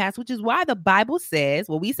about the past, which is why the Bible says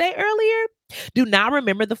what we say earlier: do not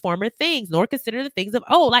remember the former things, nor consider the things of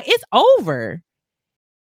old. Like, it's over.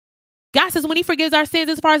 God says when he forgives our sins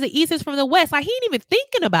as far as the east is from the west, like he ain't even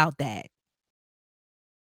thinking about that.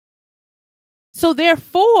 So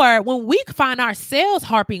therefore, when we find ourselves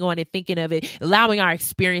harping on it, thinking of it, allowing our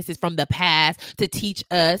experiences from the past to teach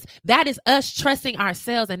us, that is us trusting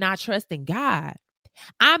ourselves and not trusting God.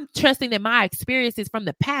 I'm trusting that my experiences from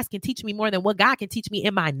the past can teach me more than what God can teach me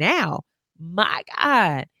in my now. My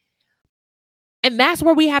God. And that's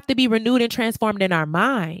where we have to be renewed and transformed in our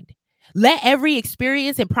mind. Let every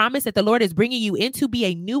experience and promise that the Lord is bringing you into be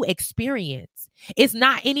a new experience. It's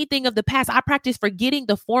not anything of the past. I practice forgetting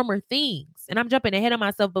the former things. And I'm jumping ahead of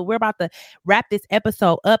myself, but we're about to wrap this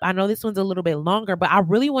episode up. I know this one's a little bit longer, but I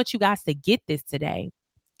really want you guys to get this today.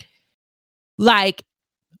 Like,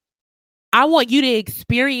 I want you to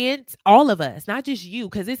experience, all of us, not just you,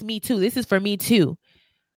 because it's me too. This is for me too.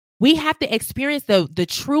 We have to experience the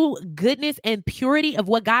true goodness and purity of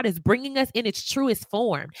what God is bringing us in its truest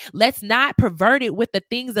form. Let's not pervert it with the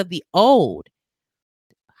things of the old.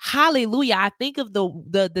 Hallelujah. I think of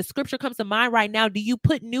the scripture comes to mind right now. Do you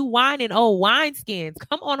put new wine in old wineskins?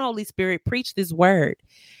 Come on, Holy Spirit, preach this word.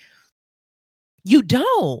 You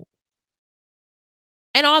don't.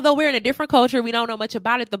 And although we're in a different culture, we don't know much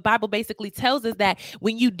about it. The Bible basically tells us that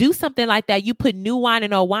when you do something like that, you put new wine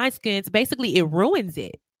in old wineskins, basically it ruins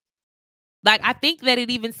it. Like, I think that it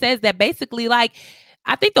even says that basically, like,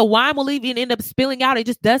 I think the wine will even end up spilling out. It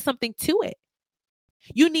just does something to it.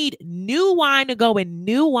 You need new wine to go in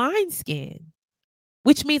new wineskin.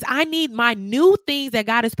 which means I need my new things that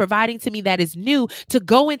God is providing to me that is new to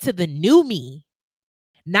go into the new me,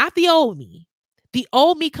 not the old me. The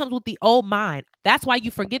old me comes with the old mind. That's why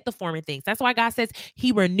you forget the former things. That's why God says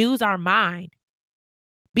he renews our mind.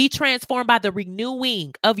 Be transformed by the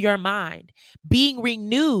renewing of your mind. Being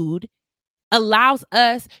renewed allows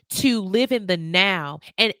us to live in the now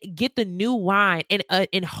and get the new wine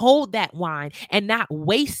and hold that wine and not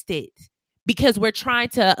waste it because we're trying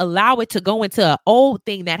to allow it to go into an old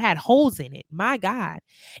thing that had holes in it. My God,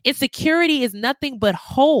 insecurity is nothing but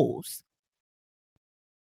holes.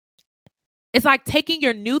 It's like taking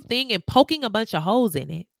your new thing and poking a bunch of holes in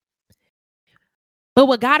it. But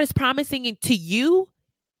what God is promising to you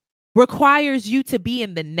requires you to be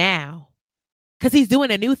in the now because he's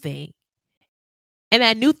doing a new thing. And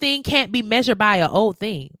that new thing can't be measured by an old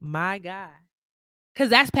thing. My God. Because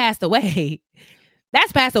that's passed away.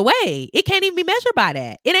 That's passed away. It can't even be measured by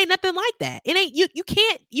that. It ain't nothing like that. It ain't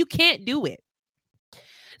you can't do it.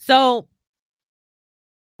 So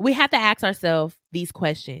we have to ask ourselves these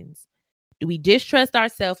questions. Do we distrust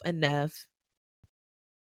ourselves enough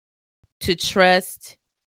to trust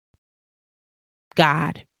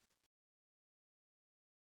God?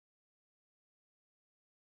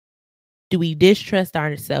 Do we distrust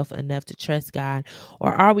ourselves enough to trust God?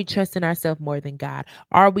 Or are we trusting ourselves more than God?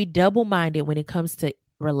 Are we double-minded when it comes to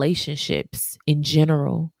relationships in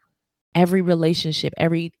general? Every relationship,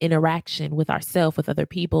 every interaction with ourselves, with other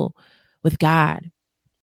people, with God.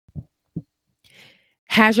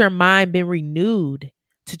 Has your mind been renewed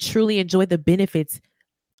to truly enjoy the benefits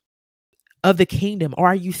of the kingdom? Or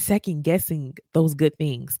are you second guessing those good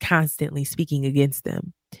things, constantly speaking against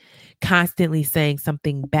them, constantly saying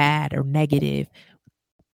something bad or negative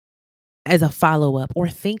as a follow-up, or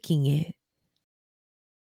thinking it,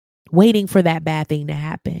 waiting for that bad thing to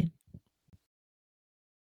happen?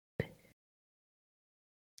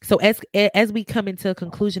 So as we come into a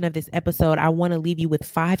conclusion of this episode, I want to leave you with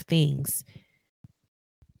 5 things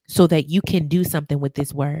so that you can do something with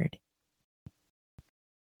this word.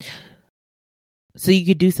 So you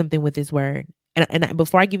could do something with this word. And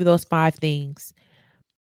before I give you those 5 things,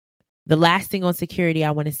 the last thing on security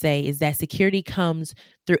I want to say is that security comes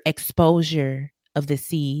through exposure of the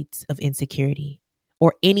seeds of insecurity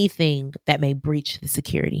or anything that may breach the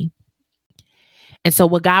security. And so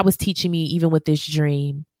what God was teaching me, even with this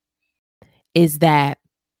dream, is that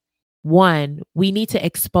 1, we need to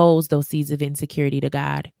expose those seeds of insecurity to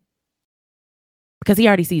God because he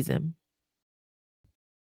already sees them.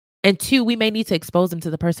 And 2, we may need to expose them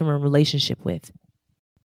to the person we're in relationship with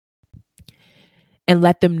and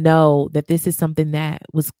let them know that this is something that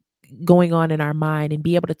was going on in our mind and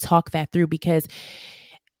be able to talk that through, because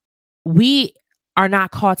we are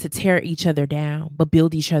not called to tear each other down, but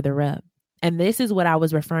build each other up. And this is what I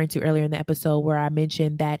was referring to earlier in the episode, where I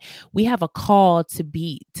mentioned that we have a call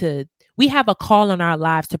we have a call on our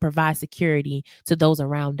lives to provide security to those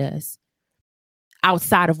around us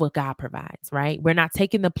outside of what God provides, right? We're not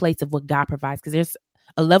taking the place of what God provides, because there's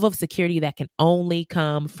a level of security that can only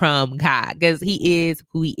come from God because he is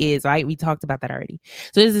who he is, right? We talked about that already.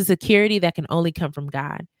 So there's a security that can only come from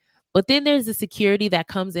God. But then there's the security that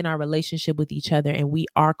comes in our relationship with each other, and we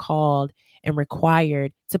are called and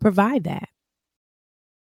required to provide that.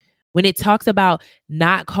 When it talks about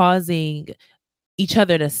not causing each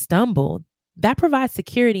other to stumble, that provides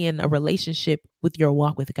security in a relationship with your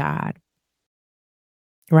walk with God,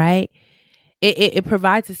 right? It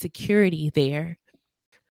provides a security there.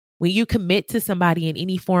 When you commit to somebody in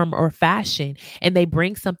any form or fashion and they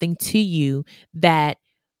bring something to you that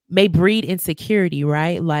may breed insecurity,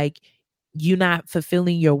 right? Like you not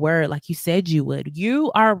fulfilling your word like you said you would,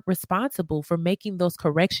 you are responsible for making those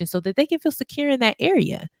corrections so that they can feel secure in that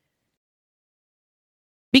area.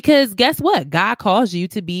 Because guess what? God calls you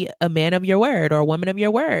to be a man of your word or a woman of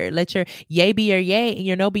your word. Let your yay be your yay and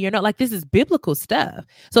your no be your no. Like, this is biblical stuff.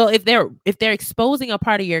 So if they're exposing a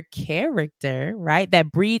part of your character, right,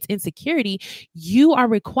 that breeds insecurity, you are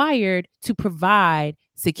required to provide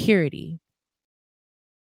security.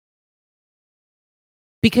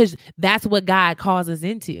 Because that's what God calls us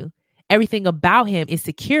into. Everything about him is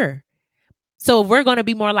secure. So if we're going to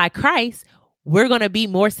be more like Christ, we're going to be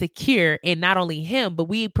more secure in not only him, but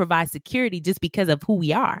we provide security just because of who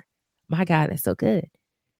we are. My God, that's so good.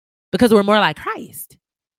 Because we're more like Christ.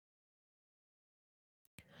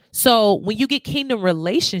 So when you get kingdom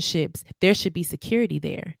relationships, there should be security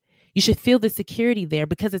there. You should feel the security there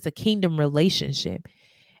because it's a kingdom relationship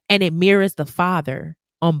and it mirrors the Father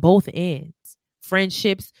on both ends.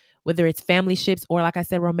 Friendships, whether it's family ships or, like I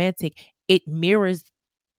said, romantic, it mirrors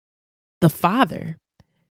the Father.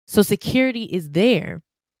 So security is there.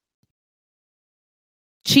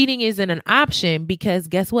 cheating isn't an option because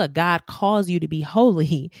guess what? God calls you to be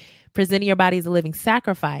holy, presenting your body as a living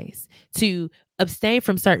sacrifice, to abstain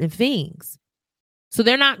from certain things. So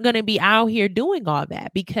they're not going to be out here doing all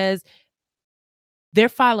that because they're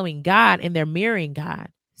following God and they're mirroring God.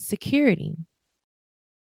 Security.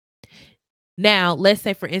 Now, let's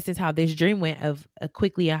say, for instance, how this dream went of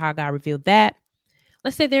quickly and how God revealed that.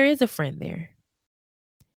 Let's say there is a friend there.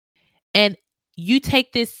 And you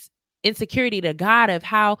take this insecurity to God of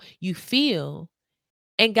how you feel.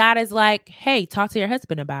 And God is like, hey, talk to your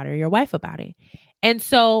husband about it or your wife about it. And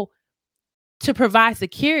so to provide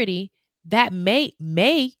security, that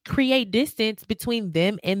may create distance between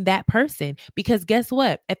them and that person. Because guess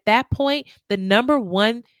what? At that point, the number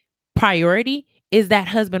one priority is that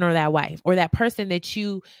husband or that wife or that person that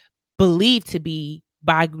you believe to be,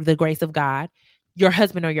 by the grace of God, your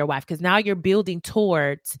husband or your wife. Because now you're building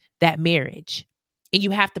towards that marriage. And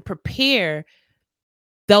you have to prepare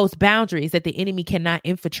those boundaries that the enemy cannot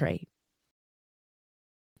infiltrate.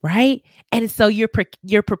 Right? And so you're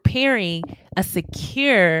preparing a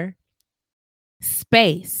secure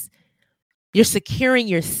space. You're securing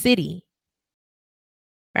your city.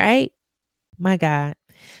 Right? My God.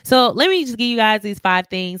 So let me just give you guys these 5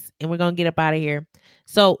 things and we're going to get up out of here.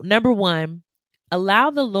 So number 1,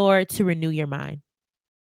 allow the Lord to renew your mind.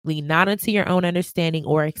 Lean not unto your own understanding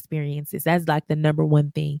or experiences. That's like the number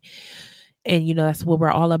 1 thing. And, that's what we're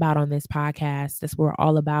all about on this podcast. That's what we're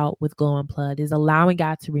all about with Glow Unplugged, is allowing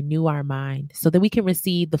God to renew our mind so that we can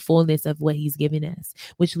receive the fullness of what he's given us,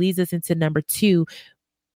 which leads us into number 2.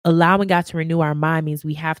 Allowing God to renew our mind means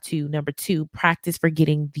we have to, number 2, practice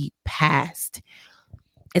forgetting the past.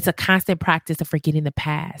 It's a constant practice of forgetting the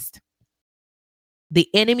past. The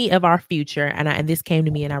enemy of our future, and this came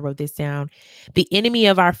to me and I wrote this down. The enemy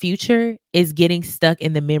of our future is getting stuck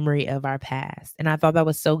in the memory of our past. And I thought that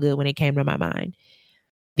was so good when it came to my mind.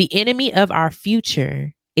 The enemy of our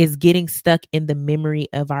future is getting stuck in the memory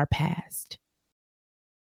of our past.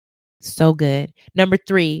 So good. Number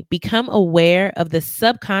 3, become aware of the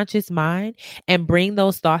subconscious mind and bring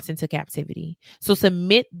those thoughts into captivity. So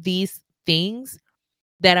submit these things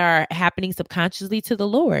that are happening subconsciously to the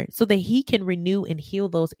Lord so that he can renew and heal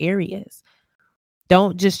those areas.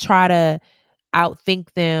 Don't just try to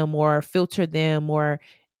outthink them or filter them or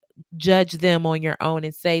judge them on your own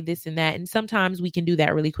and say this and that. And sometimes we can do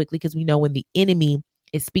that really quickly because we know when the enemy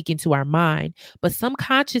is speaking to our mind. But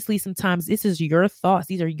subconsciously, sometimes this is your thoughts.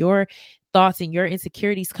 These are your thoughts and your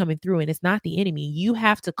insecurities coming through, and it's not the enemy. You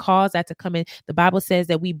have to cause that to come in. The Bible says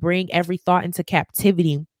that we bring every thought into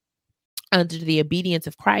captivity under the obedience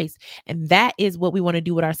of Christ. And that is what we want to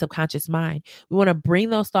do with our subconscious mind. We want to bring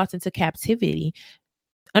those thoughts into captivity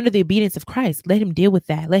under the obedience of Christ. Let him deal with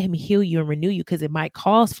that. Let him heal you and renew you because it might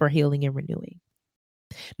cause for healing and renewing.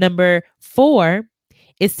 Number 4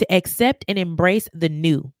 is to accept and embrace the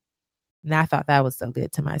new. And I thought that was so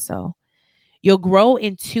good to my soul. You'll grow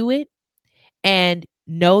into it and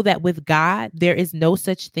know that with God, there is no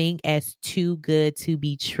such thing as too good to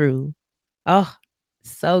be true. Oh,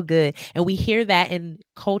 so good. And we hear that in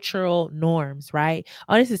cultural norms, right?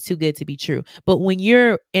 Oh, this is too good to be true. But when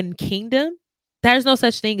you're in kingdom, there's no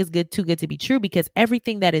such thing as too good to be true, because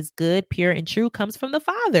everything that is good, pure, and true comes from the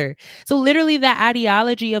Father. So literally the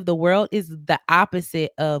ideology of the world is the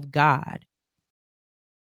opposite of God.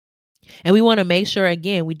 And we want to make sure,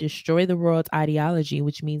 again, we destroy the world's ideology,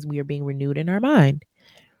 which means we are being renewed in our mind.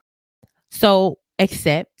 So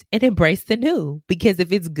accept and embrace the new, because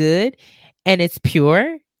if it's good and it's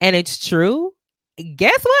pure and it's true,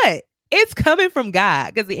 guess what? It's coming from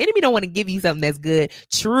God, because the enemy don't want to give you something that's good,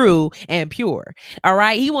 true, and pure. All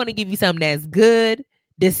right. He want to give you something that's good,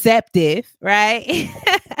 deceptive, right?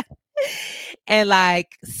 And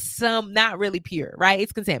like some not really pure, right?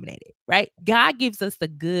 It's contaminated, right? God gives us the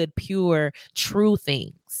good, pure, true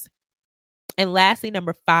things. And lastly,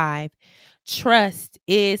 number 5, trust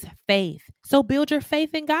is faith. So build your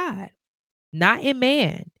faith in God, not in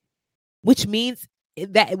man, which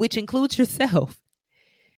includes yourself.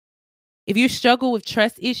 If you struggle with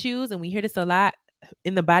trust issues, and we hear this a lot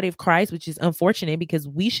in the body of Christ, which is unfortunate because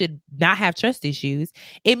we should not have trust issues,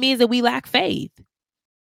 it means that we lack faith.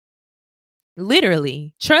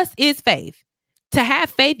 Literally, trust is faith. To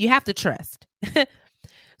have faith, you have to trust.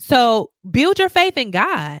 So build your faith in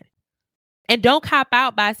God. And don't cop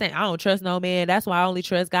out by saying, I don't trust no man. That's why I only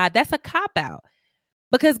trust God. That's a cop out.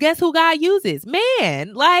 Because guess who God uses?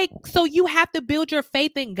 Man. So you have to build your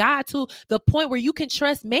faith in God to the point where you can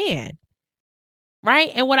trust man.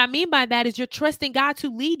 Right? And what I mean by that is you're trusting God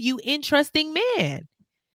to lead you in trusting man.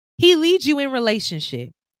 He leads you in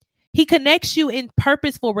relationship. He connects you in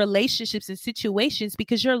purposeful relationships and situations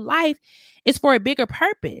because your life is for a bigger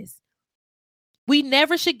purpose. We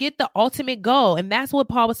never should get the ultimate goal. And that's what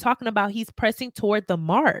Paul was talking about. He's pressing toward the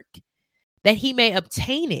mark that he may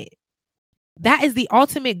obtain it. That is the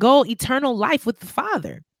ultimate goal, eternal life with the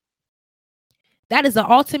Father. That is the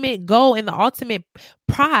ultimate goal, and the ultimate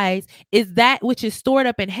prize is that which is stored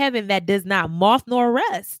up in heaven that does not moth nor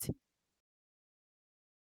rust.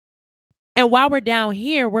 And while we're down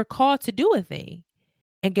here, we're called to do a thing.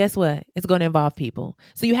 And guess what? It's going to involve people.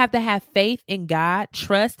 So you have to have faith in God,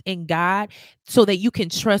 trust in God, so that you can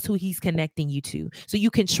trust who he's connecting you to. So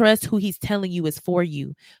you can trust who he's telling you is for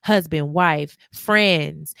you. Husband, wife,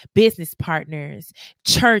 friends, business partners,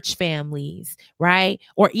 church families, right?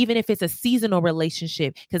 Or even if it's a seasonal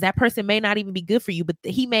relationship, because that person may not even be good for you, but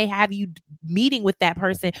he may have you meeting with that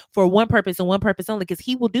person for one purpose and one purpose only, because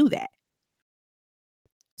he will do that.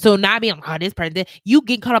 So not being like, oh, this person, you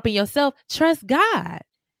get caught up in yourself. Trust God.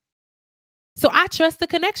 So I trust the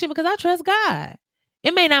connection because I trust God.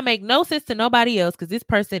 It may not make no sense to nobody else because this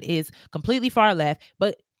person is completely far left,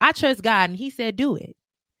 but I trust God and he said, do it.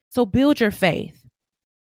 So build your faith.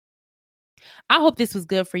 I hope this was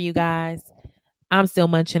good for you guys. I'm still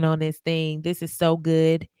munching on this thing. This is so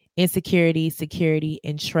good. Insecurity, security,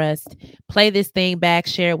 and trust. Play this thing back,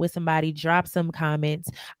 share it with somebody, drop some comments.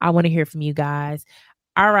 I want to hear from you guys.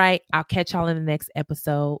 All right. I'll catch y'all in the next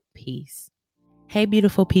episode. Peace. Hey,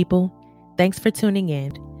 beautiful people. Thanks for tuning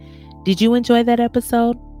in. Did you enjoy that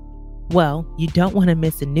episode? Well, you don't want to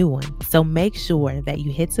miss a new one, so make sure that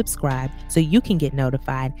you hit subscribe so you can get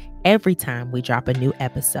notified every time we drop a new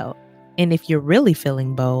episode. And if you're really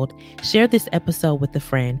feeling bold, share this episode with a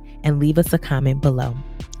friend and leave us a comment below.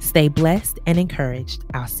 Stay blessed and encouraged.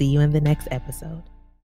 I'll see you in the next episode.